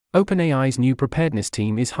OpenAI's new preparedness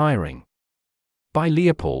team is hiring. By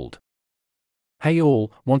Leopold. Hey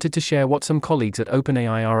all, wanted to share what some colleagues at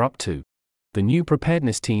OpenAI are up to. The new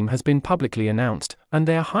preparedness team has been publicly announced, and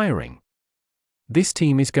they're hiring. This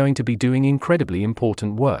team is going to be doing incredibly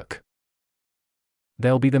important work.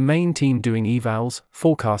 They'll be the main team doing evals,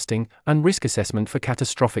 forecasting, and risk assessment for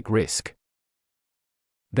catastrophic risk.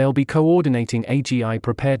 They'll be coordinating AGI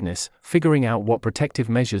preparedness, figuring out what protective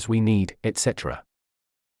measures we need, etc.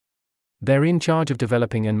 They're in charge of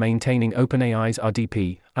developing and maintaining OpenAI's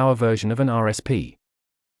RDP, our version of an RSP.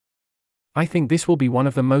 I think this will be one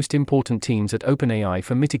of the most important teams at OpenAI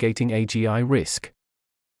for mitigating AGI risk.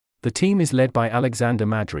 The team is led by Alexander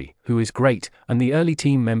Madry, who is great, and the early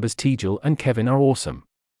team members Tejal and Kevin are awesome.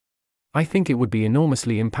 I think it would be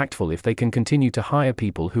enormously impactful if they can continue to hire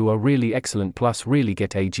people who are really excellent plus really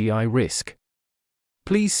get AGI risk.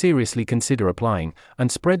 Please seriously consider applying,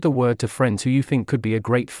 and spread the word to friends who you think could be a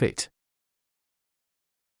great fit.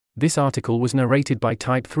 This article was narrated by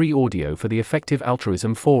Type 3 Audio for the Effective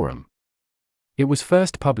Altruism Forum. It was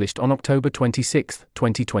first published on October 26,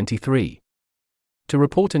 2023. To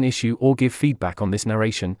report an issue or give feedback on this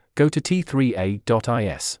narration, go to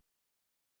t3a.is.